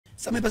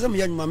Some person me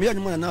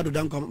na do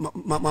danko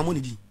ma money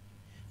di.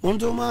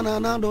 Wonto ma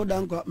na do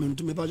danko me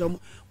nto me pa jam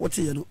what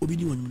ye no obi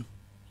di wonu.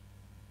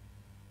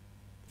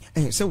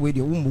 So we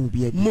dey wo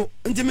bi mo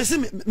nti me se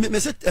me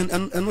se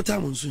no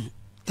time so.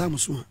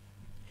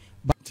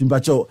 But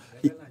Timbacho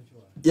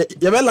ye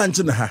be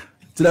lunch na ha.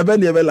 Tira be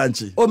ne be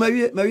lunch. Oh ma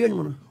wie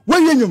nyum no. Wa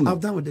wie nyum no. I'm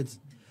done with it.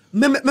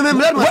 Me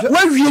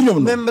wie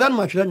nyum no. Me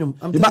ma hwera nyum.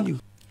 I'm telling you.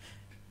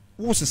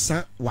 Wo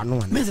sesa wano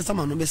wana. Me sesa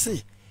ma no me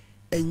se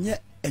enye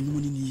enyum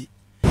ni ni.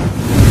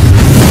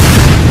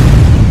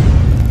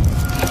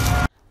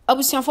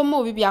 Abusian for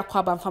more be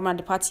akwaba from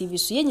the party TV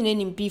so yenye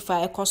nim beef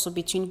a ekoso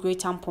between Great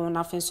Ampong and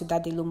Afenso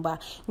Daddy Lumba.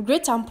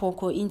 Great Ampong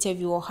ko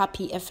interview or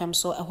Happy FM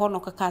so e ho no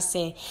kaka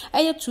say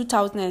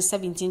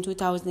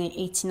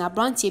 2017-2018 na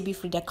branch be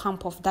free the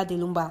camp of Daddy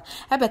Lumba.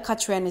 Ebe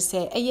catch ne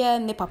say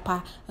ne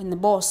papa and the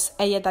boss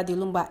Daddy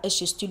Lumba e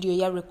studio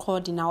ya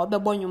recording na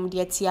obebo nwum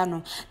de atia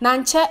no. Na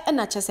nche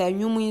na che say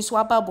nwum nso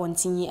aba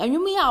bontin.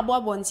 Nwum ya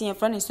abo bontin e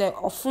friend say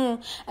ofun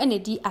e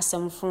di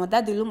asemfon.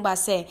 Daddy Lumba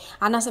say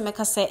anase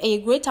meka say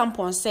Great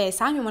Ampong say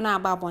sanwum na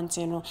aba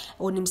bontin no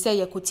onim say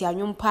yakoti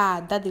anwum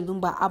pa Daddy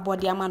Lumba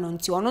abode ama no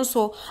nti ono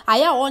so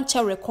aya on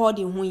che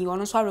recording hu yi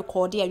ono so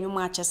record anwum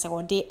a che se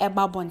ode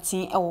eba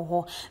bontin e wo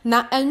ho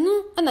na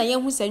anu na ye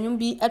hu say anwum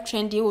bi a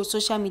trend e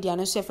social media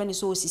no so friend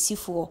so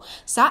osisifo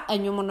sa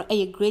anwum no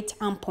Great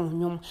Ampong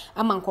nwum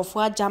ama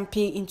nkofo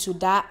jumping into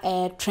that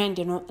trend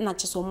no na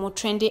che so mo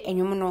trend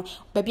anwum no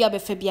ba bia be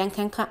fa bia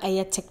nkanka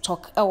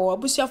TikTok e wo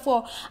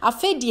abusuafo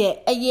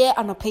afedie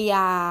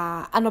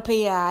anopeya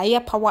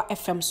Power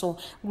FM so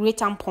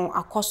Great Ampong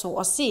akoso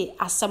o se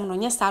asem no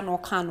nyesa na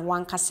oka no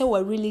wanka se wa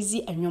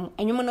release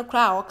enwom no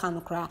kra o kan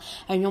no kra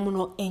enwom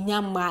no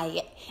enya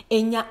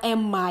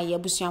emaye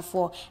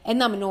busuafo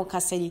enam no ka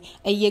se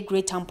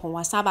Great Ampong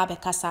wa saba be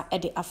kasa e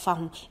de afa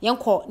ho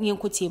yenko ne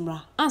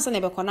timra ansa na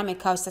be kona me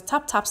ka se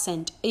tap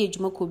send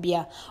ejumako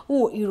bia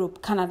wo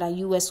Europe Canada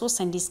US wo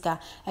sendiska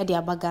e de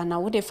abaga na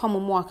wo de fam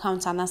mo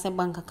account ana se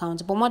bank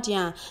account bo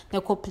modia na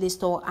ko Play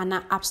Store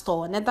ana App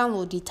Store na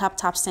download the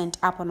tap send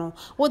app no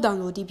wo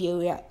download the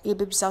area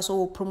bisa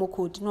so promo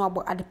code no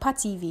abo Adepa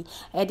TV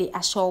e de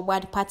asho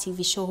Adepa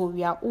TV show ho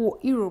wia o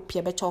Europe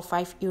e be cho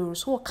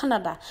 €5 o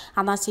Canada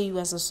and say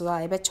US so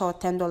e be cho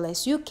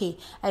 $10 UK e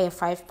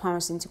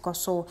 £5 into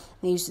so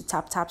na use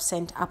tap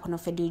send app no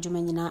fe de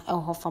djuma nyina e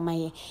ho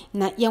famaye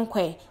na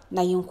yenkwe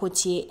na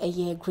yenkotie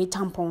e Great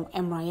Ampong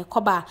emra ye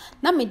koba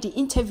na me di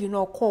interview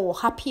no call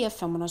Happy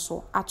FM no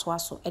so ato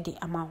aso e de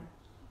amount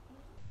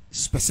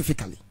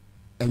specifically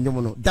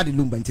enwom no Daddy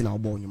Lumba ntina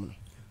obo enwom no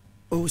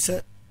o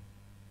se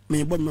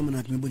me bon mama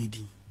na me boni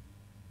din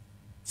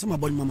sama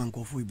bon mama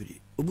nkofo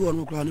ibiri obi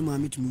wonu kra ne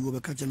maame tumi wo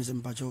be ka cheme se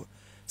mpacho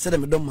se de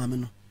me dom maame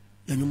no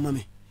yanyum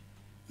mame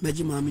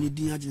meji maame ni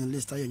din agina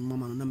list ayanyum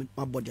mama no na me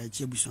body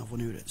achi abusuan for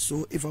no.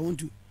 So if I want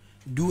to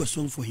do a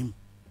song for him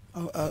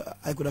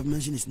I could have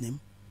mentioned his name,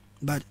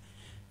 but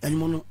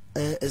anyone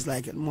is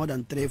like more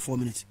than 3-4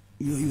 minutes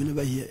you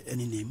never hear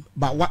any name.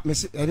 But what me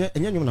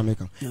enyanyum na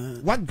meka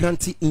what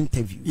granted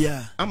interview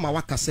ama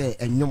waka say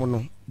enyum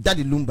no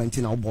Daddy Lumba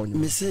ntina obo nyum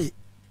me say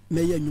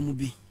me ya nyum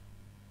bi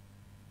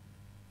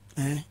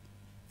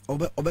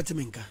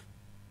obetemenka.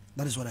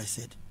 That is what I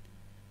said,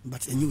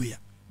 but anyway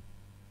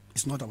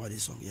it's not about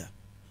this song.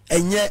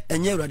 Enye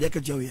urade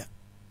akajawe ya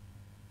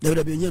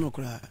there be enye no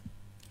kra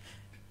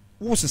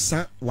wo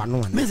sesa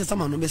wano me sesa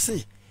ma no me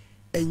say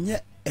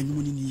enye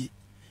enyum ni ni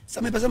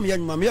sa me pese me ya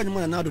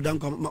nyum na do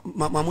danko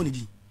ma money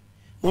di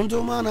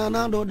wonto ma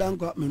na do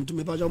danko me nto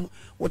me pa jam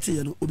what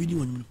ye no obi di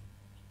wonu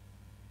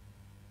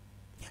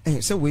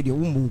so we dey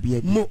wo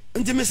bi mo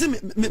nti me say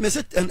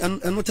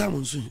no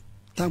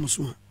time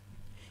so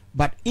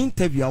but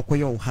interview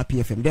akoyo Happy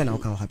FM then I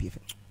can Happy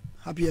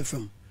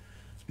FM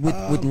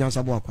with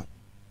Nyansabo akwa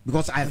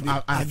because I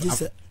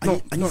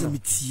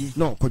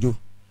no kojo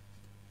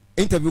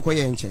interview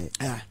koye enche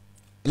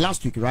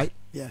last week right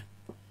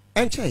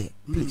enche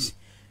please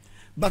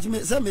but me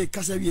say me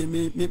kasa wie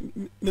me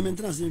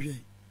maintenance nhwe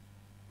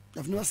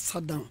I've never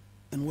sat down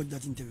and watched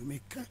that interview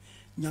me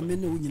nyame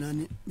na wunyina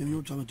ni me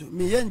nyoto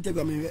me ye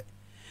interview me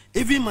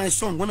even my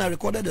song when I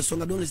recorded the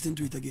song I don't listen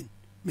to it again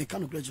me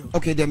can pressure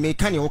okay then me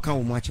can you can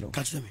o match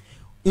catch them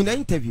in the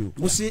interview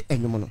we say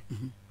enyum no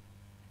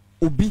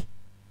obi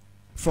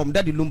from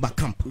Daddy Lumba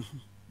camp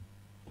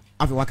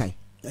ave wakai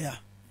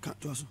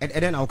and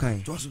then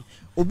okay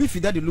obi fi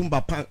Daddy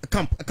Lumba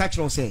camp catch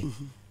us say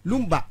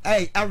Lumba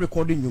I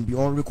recording nyum bi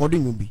or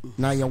recording nyum bi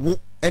na ye wo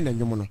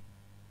enyum no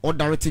or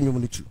directing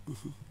nyum no too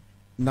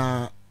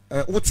na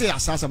what say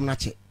asasam na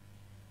che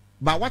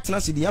ba what na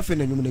se dia fe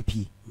na nyum na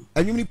pie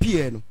anyum ni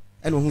pie no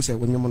ene hu se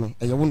nyum no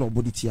eye wo na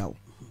obodi tia wo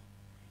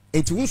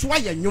enti wo so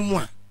aye nyum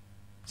a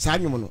sa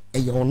nyum no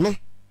eye ono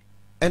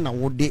ena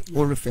wo de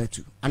wo refer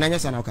to ananya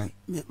sa na okay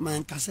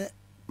man kase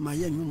ma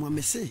ye nyum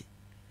me say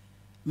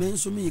men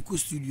so me ko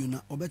studio na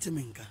obete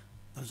menka.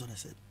 That's what I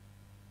said.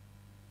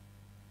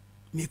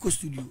 Me ko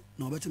studio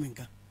na obete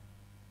menka.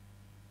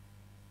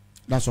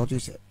 That's what you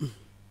said.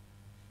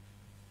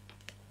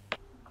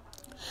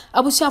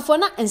 abusuafo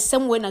na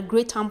ensem we na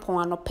Great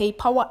Ampong no pay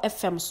Power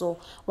FM so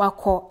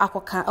wako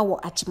akoka ewo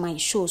Agyeman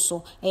show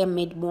so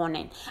mid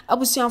morning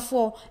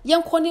abusuafo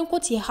yenko ne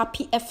nkotie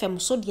Happy FM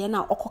so de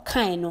na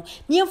okokan no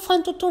nyemfa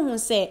ntoto hu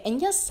se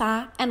enye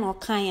saa na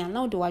okan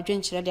na de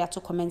wadwenkyere de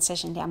ato comment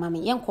section de amame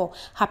yenko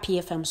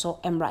Happy FM so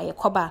emra ye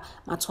koba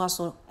matoa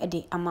so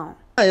de ama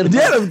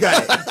the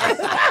guy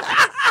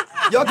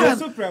you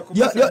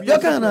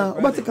can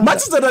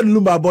Manchester Daddy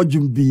Lumba about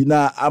Jumbi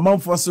na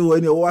amanfo so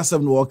any o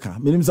asem no worker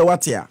menim say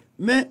what ya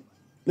me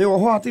wo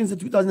ho I think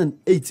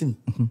 2018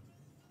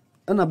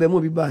 ana be mo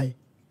bi bai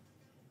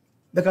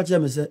be ka che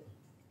me say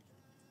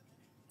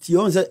ti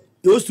on say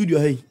your studio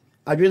hey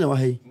adwe na wa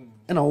hey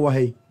na wo wa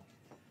hey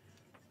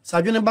sa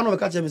adwe ne ba no be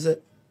ka che me say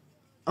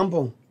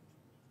Ampong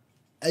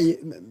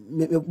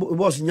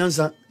boss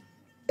nyansa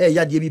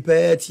ya de bi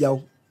pe tia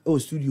o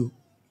studio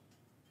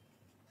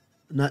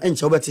na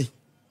enche obeti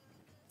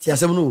ti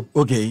asem no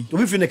okay to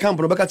be fi ne camp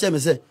no be ka che me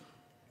say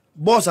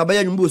boss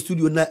abaya nyumbo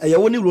studio na ye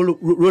woni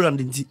Roland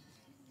nti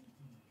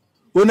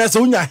wona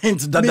so unya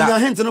hint dada me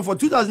hint no for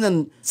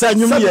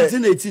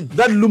 2017-18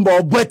 that Lumba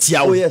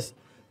obetia oh yes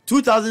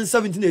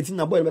 2017-18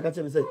 na boy be ka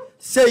che me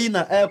say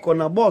na aircon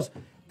na boss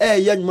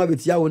ye nyuma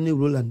betia woni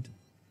Roland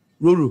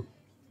roro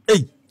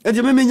eh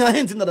enti me nya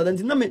hint na dada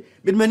nti na me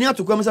mani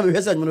atokwa me say me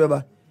hwesa nyuma be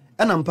ba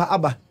na mpa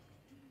aba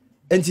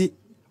enti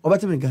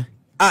obeti me ga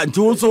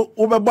nti also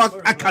obeba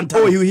akanta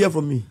oh you hear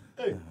from me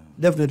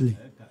definitely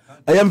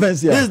I am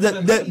fancy this is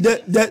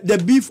the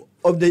beef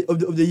of the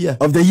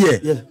year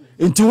yes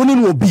nti woni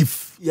no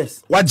beef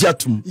yes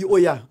wajatum oh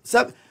yeah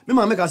so me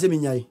ma make say me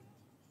nyai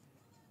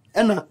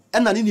ena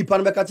ni nipa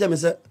no be ka tia me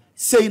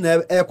say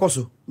na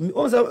ekoso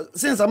o say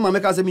since ma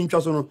make say me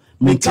ntwa so no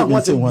me kan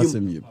what say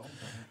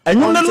and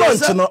you know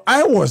launch no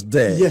I was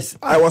there yes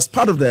I was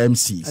part of the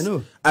MCs I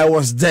know I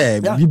was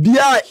there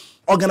BBI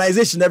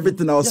organization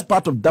everything I was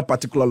part of that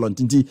particular launch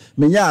nti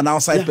menya an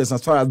outside person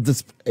as far as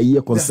this a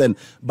year concerned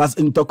but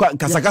in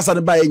kasakasa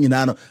ne ba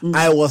nyina no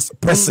I was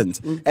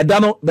present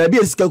edano baby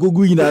esika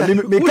kogu nyina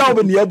me ka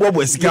obi ne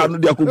ebobo esika no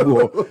de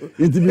akogu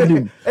nti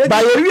bidim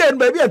ba yewie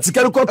baby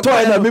etika ko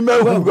toy na me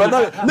mahu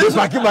na me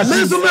paki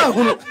machine me so me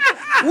ahunu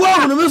wo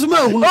ahunu me so me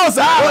ahunu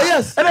oh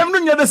yes and I'm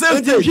doing the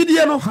same thing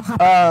hwidie no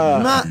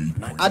na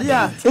ade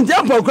a nti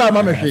Ampong kwa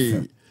ma me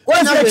hwe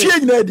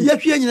ya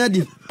twie nyina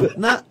di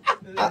na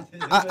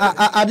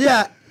ade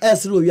a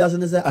esro wiase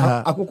ne se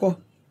akokọ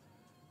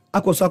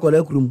akoso akola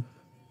akurum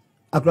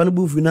akora no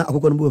bufu na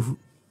akokọ no bufu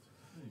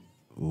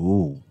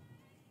oh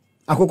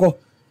akokọ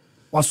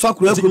waso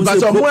akora akurum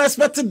but I'm more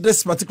expecting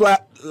this particular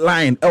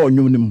line e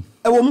wonwum nim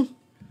e wom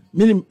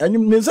minim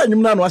anyum me say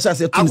anyum na no asa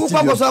se akokọ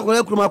akoso akola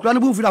akurum akora no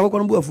bufu na akokọ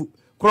no bufu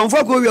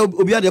kromfo ko wi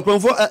obi ade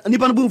kromfo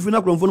nipa no bufu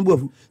na kromfo no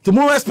bufu to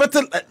more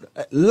expected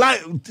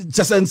line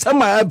just in some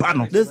ba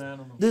no this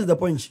is the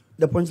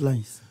punch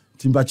lines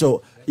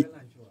timbacho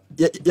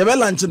ye be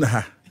lunch na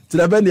ha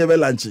tira be ne be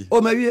lunch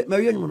oh ma wie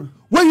nyum no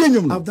wa wie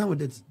nyum I'm done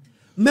with it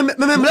me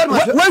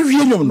wa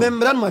wie nyum me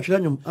mran ma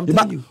hwere nyum I'm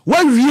telling you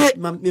wa wie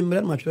me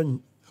mran ma hwere nyum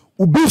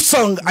ubi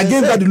song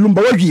against Daddy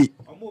Lumba wa wie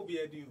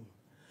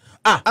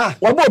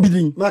wa bo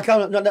bidin ma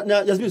ka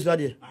na Yasmin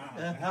Suade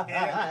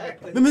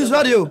me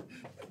Suade o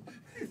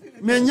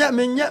menya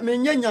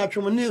nya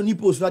atwom ne ni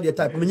post Suade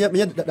type menya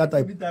that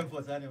type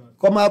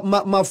ko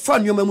ma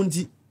fan yo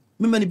mamunti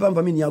me mani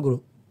pampa me ni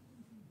agoro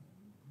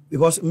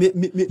because me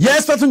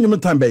yes that's on your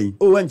time bay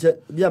oh wenche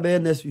bia be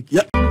next week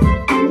yeah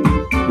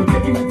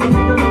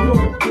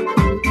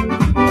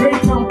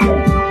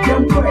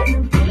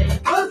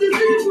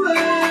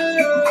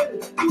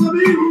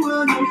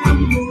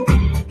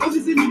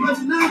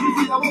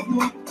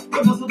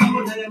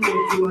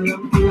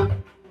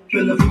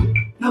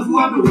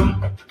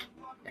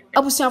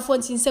abusuafo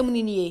ntinsem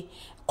ni nie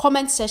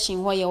comment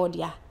section ho ye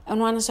odia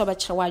eno anu so be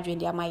kire wadwe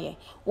ndi amaye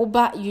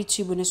oba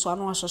YouTube ni so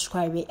anu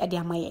subscribe e di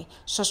amaye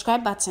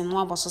subscribe button no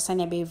aboso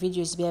sene be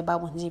videos be ba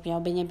bo ndi bia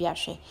obenya bia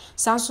hwe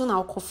sanso na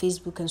uko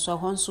Facebook nso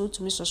ho nso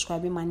to me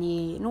subscribe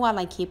mani no wa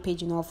like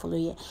page no follow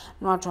ye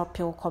no drop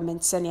your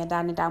comment sene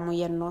da ne da mo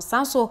ye no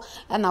sanso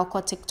na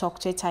uko TikTok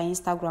Twitter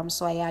Instagram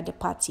so ya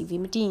Adepa TV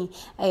mdin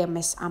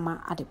AMS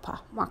ama Adepa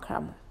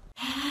makramo